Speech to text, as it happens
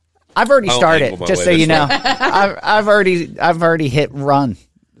I've already started. Just so you know, way. I've already hit run.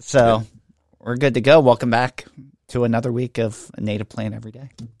 So we're good to go. Welcome back to another week of a native plant every day.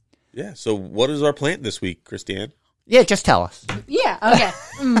 Yeah. So what is our plant this week, Kristianne? Yeah, just tell us. Yeah. Okay.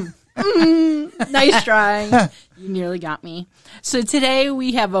 Nice try. You nearly got me. So today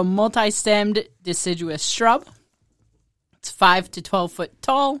we have a multi-stemmed deciduous shrub. It's 5 to 12 foot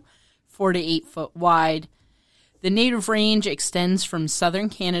tall, 4 to 8 foot wide. The native range extends from southern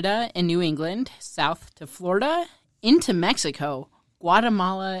Canada and New England, south to Florida, into Mexico,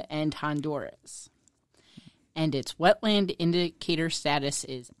 Guatemala, and Honduras. And its wetland indicator status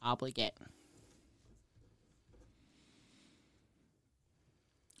is obligate.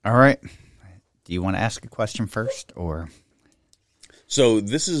 All right. Do you want to ask a question first, or? So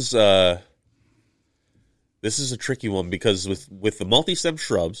this is a tricky one because with the multi-stem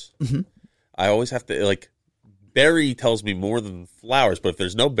shrubs, I always have to berry tells me more than flowers, but if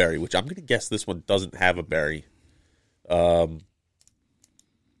there's no berry, which I'm going to guess this one doesn't have a berry.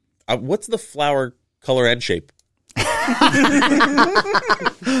 What's the flower color and shape?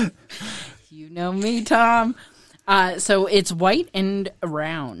 You know me, Tom. So it's white and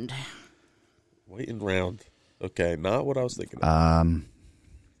round. White and round. Okay, not what I was thinking of.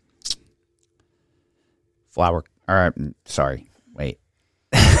 Flower. All right. Sorry. Wait.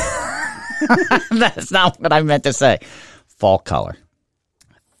 That's not what I meant to say. Fall color.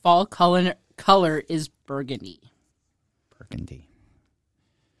 Fall color is burgundy. Burgundy.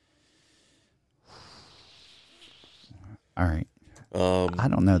 All right. I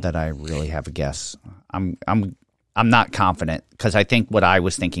don't know that I really have a guess. I'm not confident because I think what I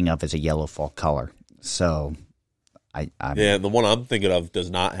was thinking of is a yellow fall color. So, yeah, the one I'm thinking of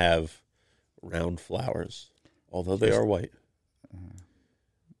does not have round flowers, although they are white.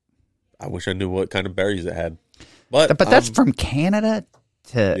 I wish I knew what kind of berries it had, but that's from Canada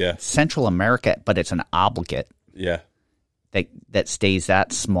to Central America. But it's an obligate. Yeah, that stays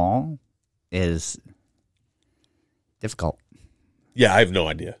that small is difficult. Yeah, I have no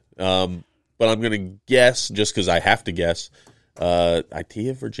idea. But I'm going to guess, just because I have to guess,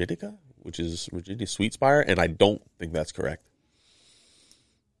 Itea virginica, which is Virginia sweetspire, and I don't think that's correct.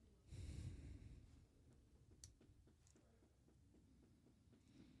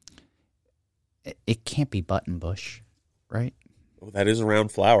 It can't be Buttonbush, right? Oh, that is a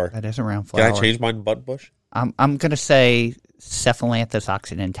round flower. That is a round flower. Can I change mine to Buttonbush? I'm going to say Cephalanthus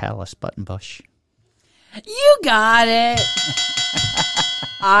occidentalis Buttonbush. You got it.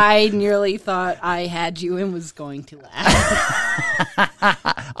 I nearly thought I had you and was going to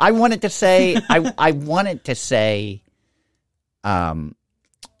laugh. I wanted to say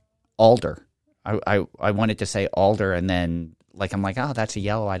alder. I wanted to say alder, and then I'm like, oh, that's a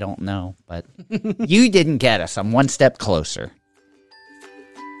yellow. I don't know, but you didn't get us. I'm one step closer.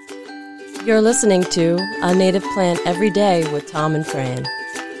 You're listening to A Native Plant Every Day with Tom and Fran.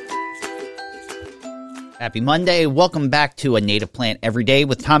 Happy Monday. Welcome back to A Native Plant Every Day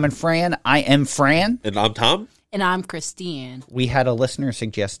with Tom and Fran. I am Fran. And I'm Tom. And I'm Kristianne. We had a listener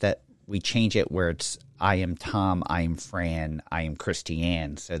suggest that we change it where it's I am Tom, I am Fran, I am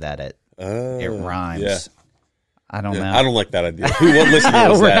Kristianne, so that it rhymes. Yeah. I don't know. I don't like that idea. What listener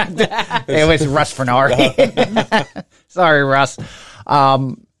was that? It was Russ Fernari. Sorry, Russ.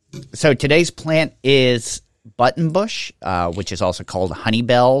 So today's plant is Buttonbush, which is also called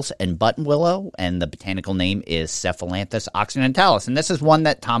honeybells and buttonwillow, and the botanical name is Cephalanthus occidentalis. And this is one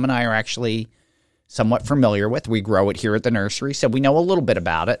that Tom and I are actually somewhat familiar with. We grow it here at the nursery, so we know a little bit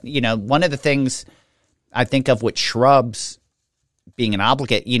about it. You know, one of the things I think of with shrubs being an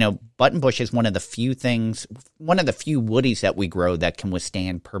obligate, Buttonbush is one of the few woodies that we grow that can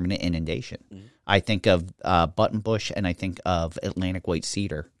withstand permanent inundation. Mm-hmm. I think of Buttonbush and I think of Atlantic white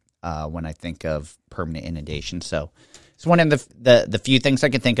cedar when I think of permanent inundation. So it's one of the few things I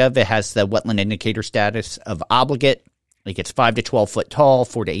can think of. It has the wetland indicator status of obligate. It gets 5 to 12 foot tall,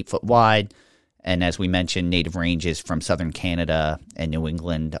 4 to 8 foot wide. And as we mentioned, native ranges from southern Canada and New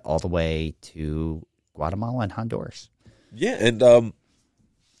England all the way to Guatemala and Honduras. Yeah, and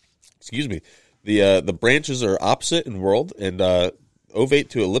excuse me, the branches are opposite in whorled, and ovate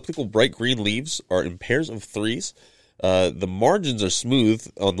to elliptical bright green leaves are in pairs of threes. The margins are smooth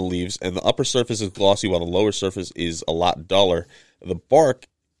on the leaves, and the upper surface is glossy while the lower surface is a lot duller. The bark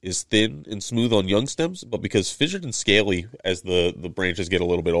is thin and smooth on young stems, but because fissured and scaly as the branches get a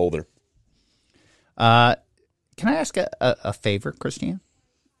little bit older. Can I ask a favor, Kristianne?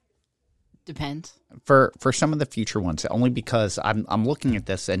 Depends. For some of the future ones, only because I'm looking at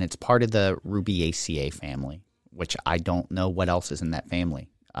this and it's part of the Rubiaceae family, which I don't know what else is in that family.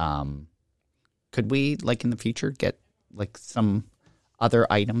 Could we, in the future, get some other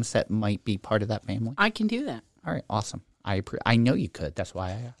items that might be part of that family? I can do that. All right, awesome. I know you could. That's why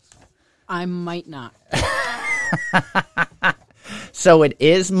I asked. I might not. So it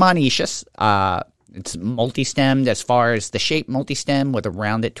is monoecious. It's multi-stemmed as far as the shape, multi-stem with a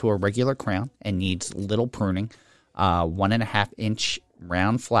rounded to a regular crown, and needs little pruning. 1.5-inch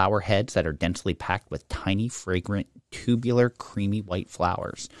round flower heads that are densely packed with tiny, fragrant, tubular, creamy white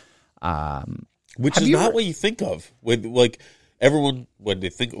flowers. Which is not what you think of. When, like, everyone, when they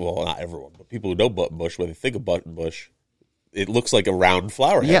think, well, not everyone, but people who know Buttonbush, when they think of Buttonbush, it looks like a round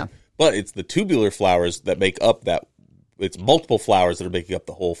flower head. Yeah. But it's the tubular flowers that make up that. It's multiple flowers that are making up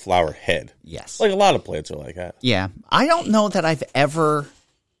the whole flower head. Yes. Like a lot of plants are like that. Yeah. I don't know that I've ever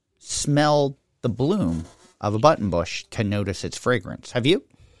smelled the bloom of a buttonbush to notice its fragrance. Have you?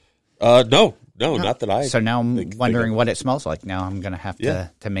 No, not that I. So now I'm wondering what it smells like. Now I'm going to have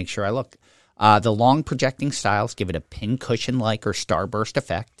to make sure I look. The long projecting styles give it a pin cushion-like or starburst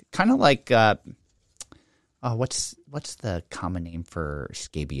effect. Kind of like, what's the common name for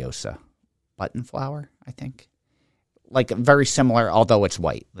scabiosa? Buttonflower, I think. Like very similar, although it's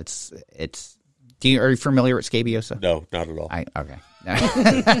white. Are you familiar with scabiosa? No, not at all. Okay.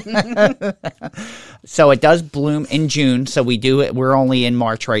 So it does bloom in June. So we're only in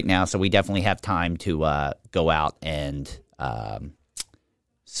March right now, so we definitely have time to go out and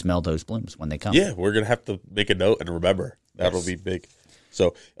smell those blooms when they come. Yeah, we're gonna have to make a note and remember. That'll be big.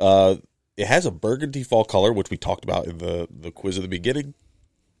 So it has a burgundy fall color, which we talked about in the quiz at the beginning.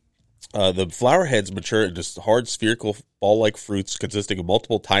 The flower heads mature into hard spherical ball-like fruits consisting of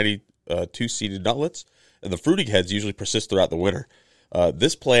multiple tiny two-seeded nutlets, and the fruiting heads usually persist throughout the winter.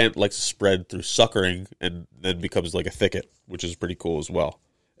 This plant likes to spread through suckering and then becomes like a thicket, which is pretty cool as well.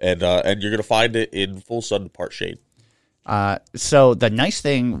 And you're going to find it in full sun to part shade. So the nice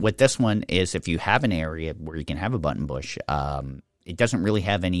thing with this one is if you have an area where you can have a buttonbush, it doesn't really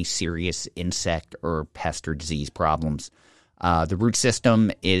have any serious insect or pest or disease problems. The root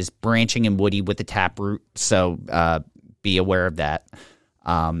system is branching and woody with the taproot, so be aware of that.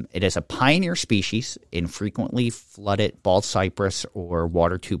 It is a pioneer species in frequently flooded bald cypress or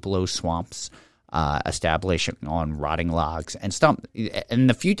water tupelo swamps, established on rotting logs and stump. And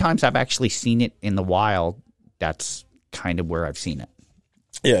the few times I've actually seen it in the wild, that's kind of where I've seen it.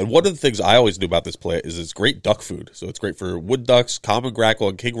 Yeah, and one of the things I always knew about this plant is it's great duck food. So it's great for wood ducks, common grackle,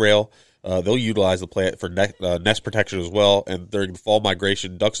 and king rail. They'll utilize the plant for nest protection as well. And during the fall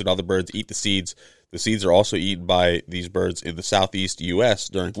migration, ducks and other birds eat the seeds. The seeds are also eaten by these birds in the southeast U.S.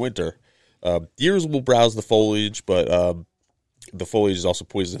 during winter. Deers will browse the foliage, but the foliage is also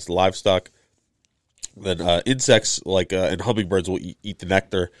poisonous to livestock. Then insects like and hummingbirds will eat the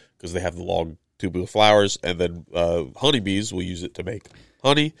nectar because they have the long tubular flowers. And then honeybees will use it to make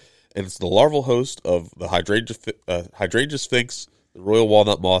honey. And it's the larval host of the hydrangea sphinx, the royal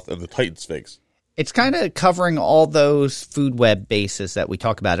walnut moth, and the Titan sphinx. It's kind of covering all those food web bases that we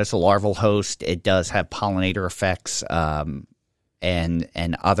talk about. It's a larval host. It does have pollinator effects, and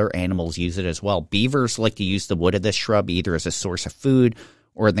other animals use it as well. Beavers like to use the wood of this shrub either as a source of food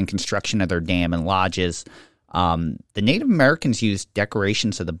or in the construction of their dam and lodges. The Native Americans used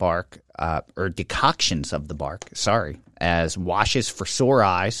decorations of the bark, or decoctions of the bark, as washes for sore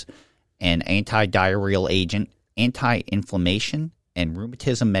eyes, an anti-diarrheal agent, anti-inflammation, and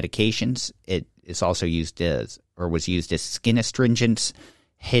rheumatism medications. It is also used as skin astringents,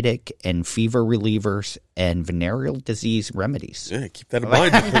 headache and fever relievers, and venereal disease remedies. Yeah, keep that in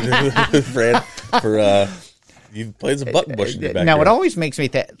mind, Fran, for you playing some Buttonbush in your backyard. Now, it always makes me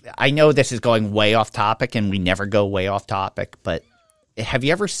think, I know this is going way off topic, and we never go way off topic, but have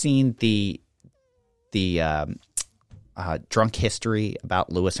you ever seen the drunk history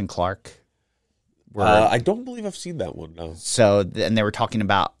about Lewis and Clark? I don't believe I've seen that one, no. So, and they were talking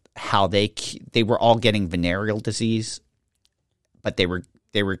about how they were all getting venereal disease, but they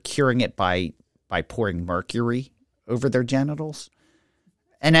were curing it by pouring mercury over their genitals.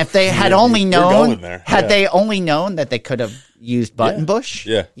 And if they had only known, they only known that they could have used Buttonbush,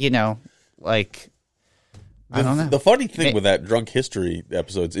 I don't know. The funny thing with that drunk history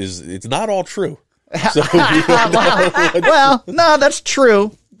episodes is it's not all true. So well, no, that's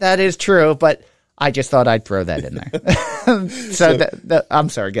true. That is true, but I just thought I'd throw that in there. I'm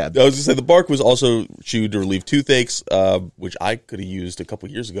sorry, go ahead. I was going to say the bark was also chewed to relieve toothaches, which I could have used a couple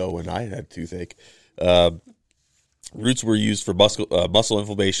years ago when I had toothache. Roots were used for muscle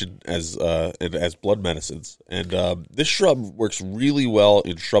inflammation as blood medicines. And this shrub works really well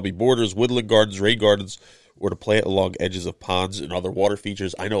in shrubby borders, woodland gardens, rain gardens, or to plant along edges of ponds and other water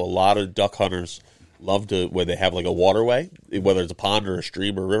features. I know a lot of duck hunters love to, where they have like a waterway, whether it's a pond or a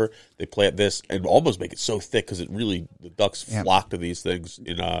stream or a river, they plant this and almost make it so thick because the ducks flock to these things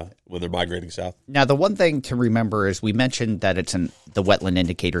when they're migrating south. Now, the one thing to remember is we mentioned that the wetland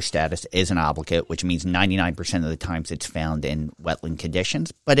indicator status is an obligate, which means 99% of the times it's found in wetland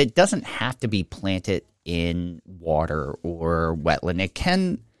conditions, but it doesn't have to be planted in water or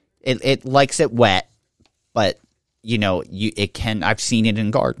wetland. It likes it wet, but it can. I've seen it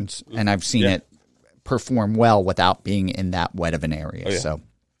in gardens, and I've seen it perform well without being in that wet of an area. Oh, yeah. So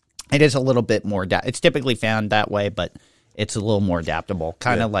it is a little bit more. It's typically found that way, but it's a little more adaptable,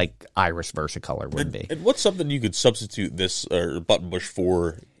 kind of like iris versicolor would be. And what's something you could substitute this or buttonbush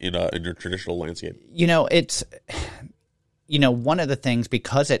for in your traditional landscape? It's one of the things,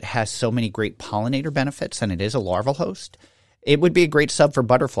 because it has so many great pollinator benefits, and it is a larval host. It would be a great sub for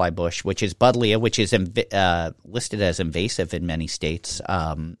butterfly bush, which is Buddleia, which is listed as invasive in many states.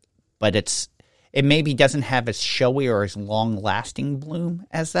 But it maybe doesn't have as showy or as long-lasting bloom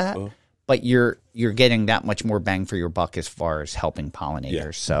as that. But you're getting that much more bang for your buck as far as helping pollinators. Yeah.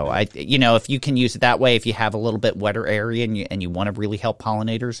 So if you can use it that way, if you have a little bit wetter area and you want to really help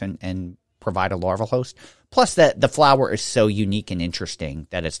pollinators and provide a larval host. Plus, the flower is so unique and interesting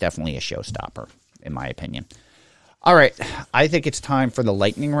that it's definitely a showstopper, in my opinion. All right, I think it's time for the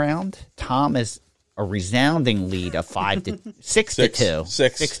lightning round. Tom is a resounding lead of 6 to 2.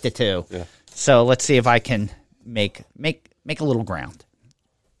 6 to 2. Yeah. So let's see if I can make a little ground.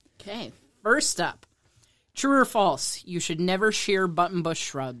 Okay, first up, true or false? You should never shear buttonbush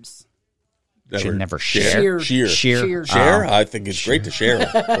shrubs. Should never shear. Share? I think it's great to share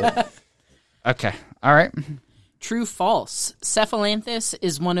it. Okay, all right. True, false? Cephalanthus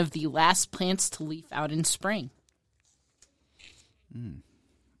is one of the last plants to leaf out in spring.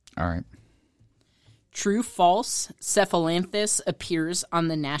 All right. True, false? Cephalanthus appears on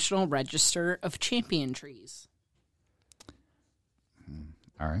the National Register of Champion Trees.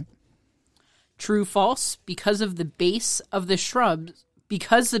 All right. True, false? Because the base of the shrubs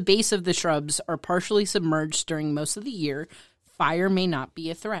are partially submerged during most of the year, fire may not be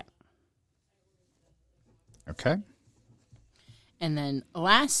a threat. Okay. And then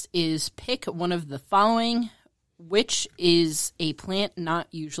last is pick one of the following. Which is a plant not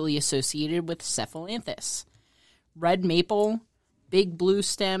usually associated with Cephalanthus? Red maple, big blue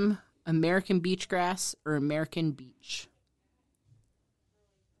stem, American beachgrass, or American beech?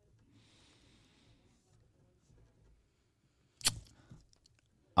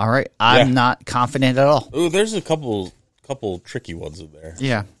 All right. I'm not confident at all. Oh, there's a couple tricky ones in there.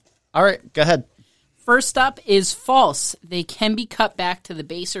 Yeah. All right. Go ahead. First up is false. They can be cut back to the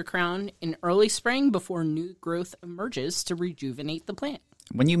base or crown in early spring before new growth emerges to rejuvenate the plant.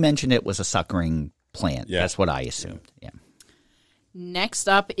 When you mentioned it was a suckering plant, that's what I assumed. Yeah. Next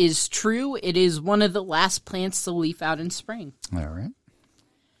up is true. It is one of the last plants to leaf out in spring. All right.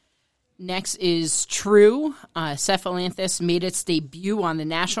 Next is true. Cephalanthus made its debut on the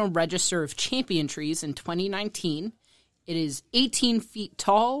National Register of Champion Trees in 2019. It is 18 feet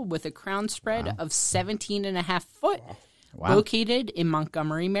tall with a crown spread of 17 and a half foot, located in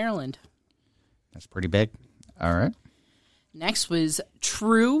Montgomery, Maryland. That's pretty big. All right. Next was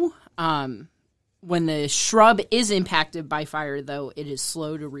true. When the shrub is impacted by fire, though, it is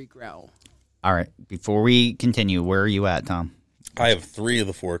slow to regrow. All right. Before we continue, where are you at, Tom? I have 3 of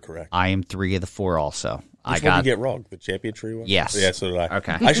the 4 correct. I am 3 of the 4 also. Which one did you get wrong? The champion tree one? Yes. Yeah, so did I.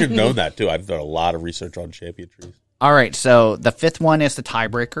 Okay. I should have known that, too. I've done a lot of research on champion trees. All right, so the 5th one is the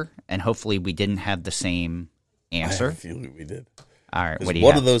tiebreaker, and hopefully we didn't have the same answer. I have a feeling we did. All right, what do you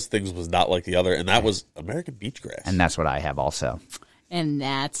one have? of those things was not like the other, and that was American beachgrass. And that's what I have also. And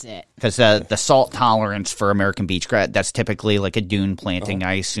that's it. Because the salt tolerance for American beachgrass, that's typically like a dune planting.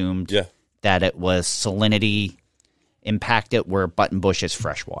 I assumed that it was salinity impacted where buttonbush is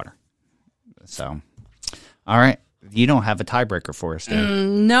freshwater. So, all right. You don't have a tiebreaker for us, do you?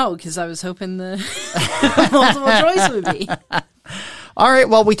 No, because I was hoping the multiple choice would be. All right,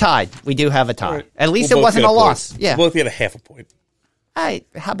 well, we tied. We do have a tie. Right. At least it wasn't a loss. Yeah. We'll both get a half a point.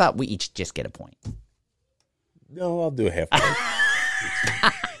 How about we each just get a point? No, I'll do a half point.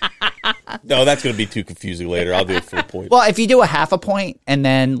 No, that's going to be too confusing later. I'll do a full point. Well, if you do a half a point, and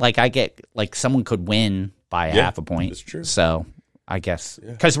then I get someone could win by a half a point. That's true. So I guess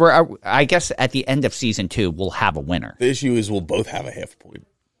because I guess at the end of season 2 we'll have a winner. The issue is we'll both have a half point,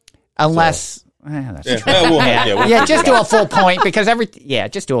 unless that's true. We'll just do a full point because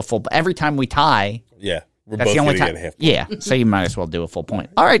just do a full every time we tie. Yeah, we're that's both the only going time. to get a half point. Yeah, so you might as well do a full point.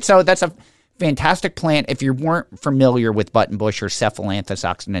 All right, so that's a fantastic plant. If you weren't familiar with buttonbush or Cephalanthus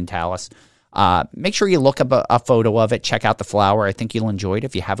occidentalis, make sure you look up a photo of it. Check out the flower. I think you'll enjoy it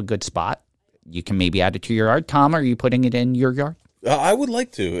if you have a good spot. you can maybe add it to your yard. Tom, are you putting it in your yard? I would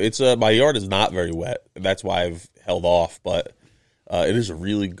like to. It's my yard is not very wet, and that's why I've held off. But it is a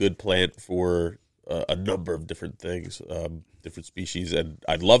really good plant for a number of different things, different species, and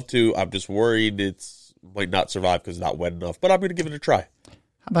I'd love to. I'm just worried it's might not survive because it's not wet enough. But I'm going to give it a try.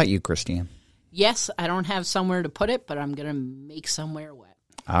 How about you, Kristianne? Yes, I don't have somewhere to put it, but I'm going to make somewhere wet.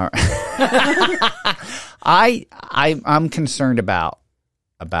 All right. I'm concerned about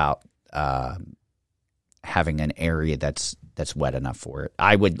having an area that's wet enough for it.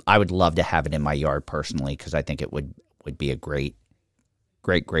 I would love to have it in my yard personally because I think it would be a great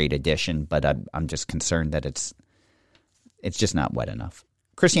addition. But I'm just concerned that it's just not wet enough.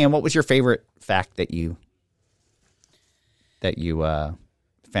 Kristianne, what was your favorite fact that you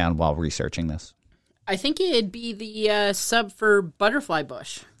found while researching this? I think it'd be the sub for butterfly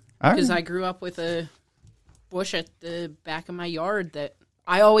bush because I grew up with a bush at the back of my yard that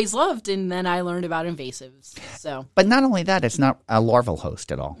I always loved, and then I learned about invasives. So, but not only that, it's not a larval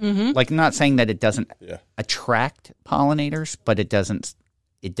host at all. Mm-hmm. Like, I'm not saying that it doesn't attract pollinators, but it doesn't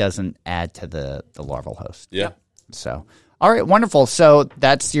add to the larval host. Yeah. So, all right, wonderful. So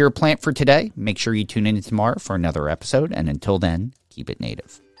that's your plant for today. Make sure you tune in tomorrow for another episode, and until then, keep it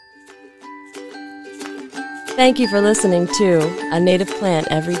native. Thank you for listening to A Native Plant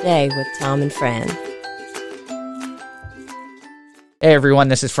Every Day with Tom and Fran. Hey everyone,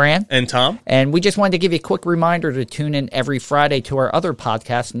 this is Fran. And Tom. And we just wanted to give you a quick reminder to tune in every Friday to our other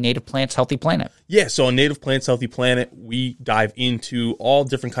podcast, Native Plants Healthy Planet. Yeah, so on Native Plants Healthy Planet, we dive into all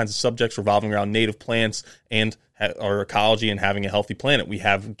different kinds of subjects revolving around native plants and our ecology and having a healthy planet. We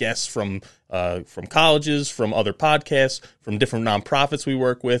have guests from colleges, from other podcasts, from different nonprofits we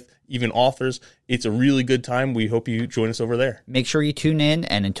work with, even authors. It's a really good time. We hope you join us over there. Make sure you tune in,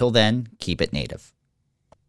 and until then, keep it native.